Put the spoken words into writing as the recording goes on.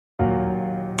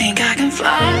can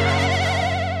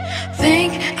fly.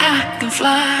 Think I can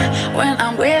fly when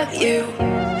I'm with you.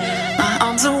 My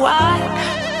arms are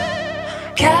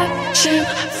wide, catching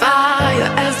fire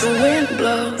as the wind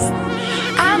blows.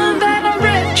 I know that I'm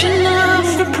rich enough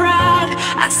for pride.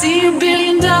 I see $1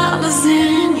 billion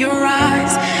in your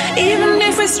eyes. Even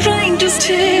if we're strangers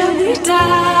till we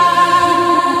die.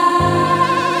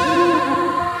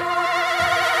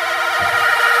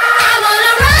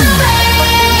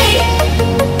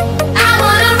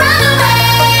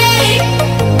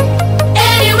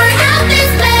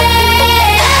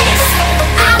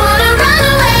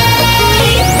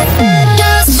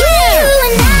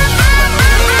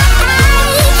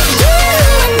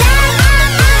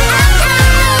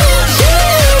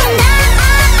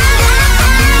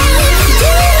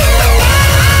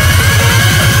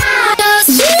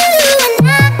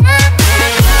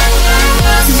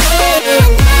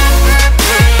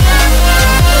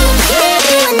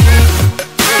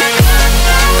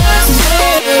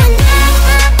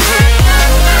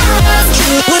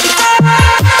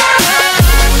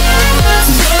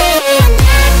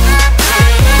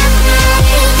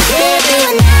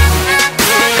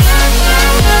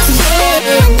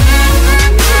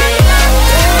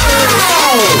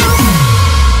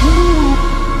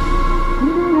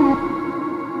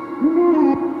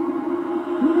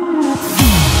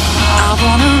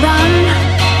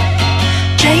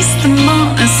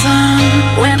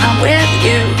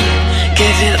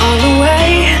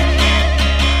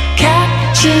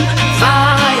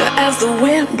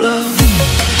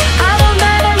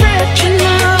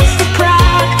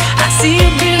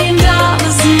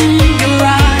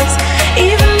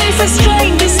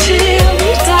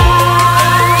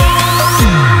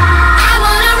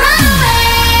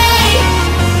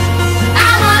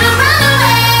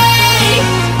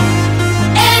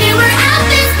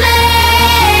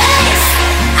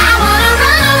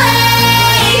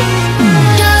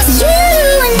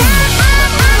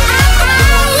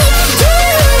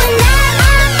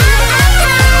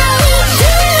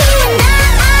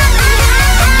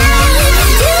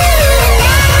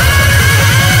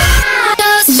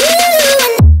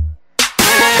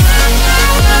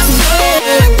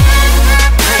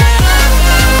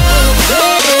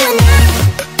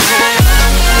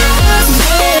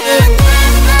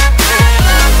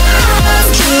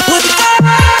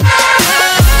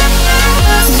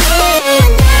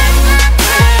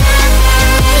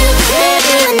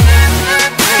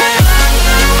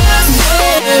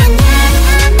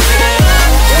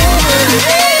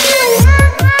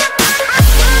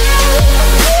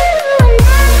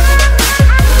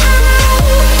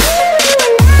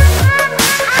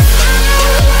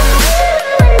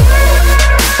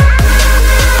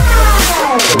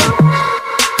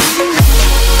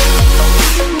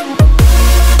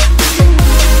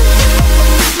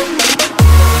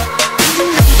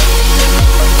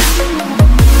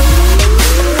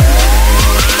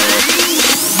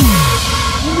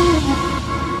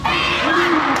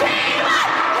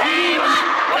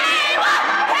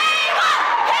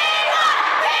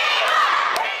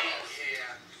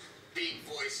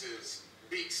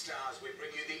 We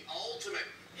bring you the ultimate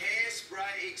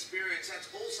Hairspray experience. That's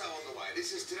also on the way.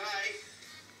 This is today.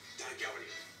 Don't go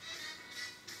anywhere.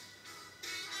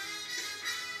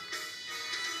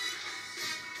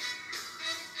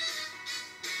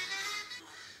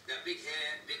 Now, big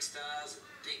hair, big stars,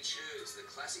 big tunes. The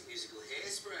classic musical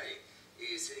Hairspray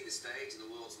is hitting the stage in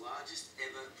the world's largest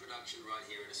ever production right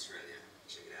here in Australia.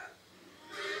 Check it out.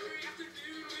 Every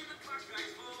afternoon when the clock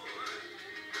strikes 4,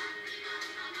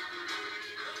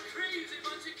 a crazy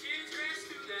bunch of kids crash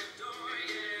through that door,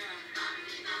 yeah.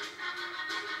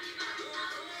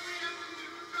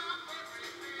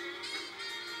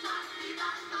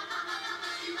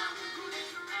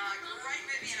 Great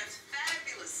movie and a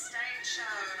fabulous stage show,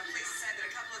 and I'm pleased to say that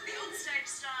a couple of the on-stage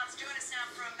stars join us now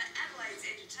from Adelaide's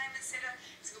Entertainment Centre.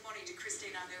 So good morning to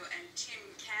Christine Anu and Tim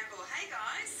Campbell. Hey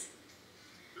guys.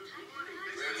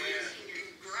 Great hair.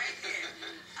 Great hair.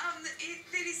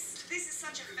 This is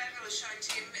such a fabulous show,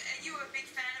 Tim. Are you a big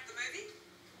fan of the movie?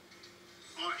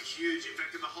 Oh, huge. In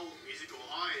fact, in the whole musical,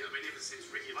 I mean, ever since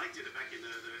Ricky Lake did it back in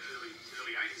the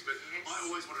early 80s, but yes. I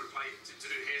always wanted to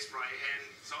do Hairspray, and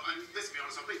so, and let's be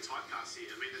honest, I've been typecast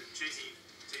here. I mean, the cheesy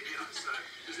TV host, so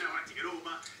there's no acting at all,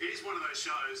 but it is one of those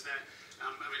shows that, I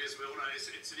mean, as we all know,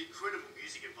 it's an incredible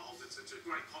music involved. It's a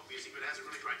great pop music, but it has a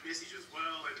really great message as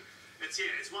well, and it's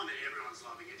one that everyone's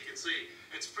loving, and you can see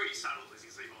it's pretty subtle, as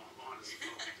you can see behind us as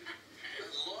well. A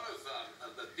lot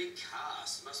of the big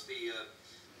cast must be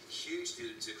huge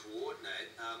to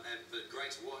coordinate, but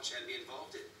great to watch and be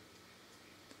involved in.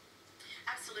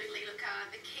 Absolutely. Look,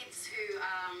 the kids who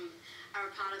are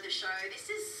a part of the show,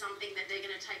 this is something that they're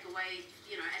going to take away,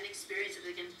 you know, an experience that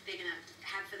they're going to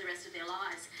have for the rest of their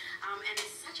lives. And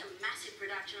it's such a massive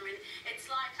production. I mean,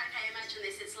 it's like, okay, imagine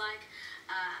this, it's like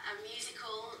a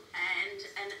musical and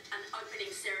an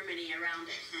opening ceremony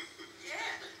around it. Yeah.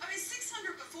 I mean,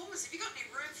 600 performers. Have you got any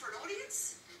room for an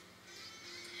audience?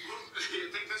 Well,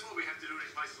 I think that's what we have to do in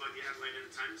places like the Adelaide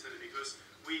Entertainment Centre, because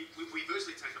we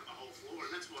virtually take up the whole floor,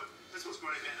 and that's what's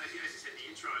great about, as you said in the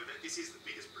intro, that this is the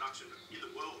biggest production in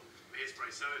the world of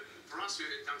Hairspray. So for us who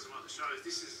have done some other shows,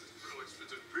 it's a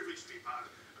privilege to be part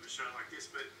of a show like this.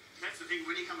 But that's the thing,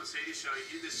 when you come and see this show,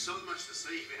 there's so much to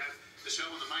see. We have the show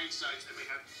on the main stage, then we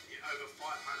have over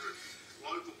 500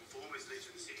 local performers in each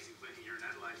of the cities, including here in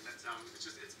Adelaide.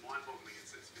 It's mind-boggling.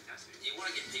 It's fantastic. You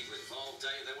want to get people involved,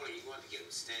 don't you? You want to get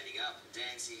them standing up,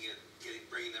 dancing, and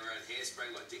bringing their own hairspray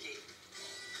like Dickie.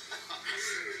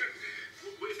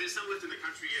 If there's some left in the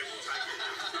country, yeah, we'll take it.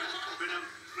 But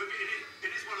look,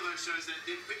 it is one of those shows that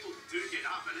people do get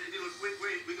up, and look,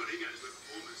 we've got egos, we're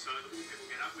performers, so the more people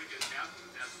get up, we get thousands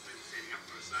and thousands of people standing up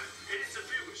for us. So it's a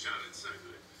feel-good show. It's so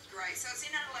good. Great. So it's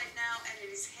in Adelaide now, and it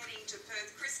is heading to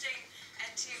Perth. Christine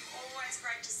and Tim, always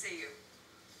great to see you.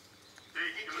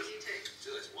 Thank you, guys. You too.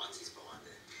 See those onesies behind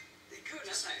there? They're good,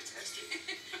 Just aren't they? fantastic.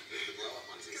 The blow-up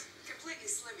onesies. Completely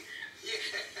slimming. Yeah.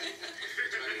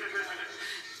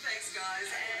 Thanks, guys.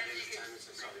 And you can,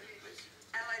 Sorry, please.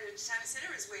 Adelaide Entertainment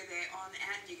Centre is where they're on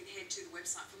at. You can head to the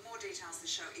website for more details. The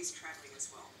show is travelling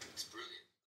as well. It's brilliant.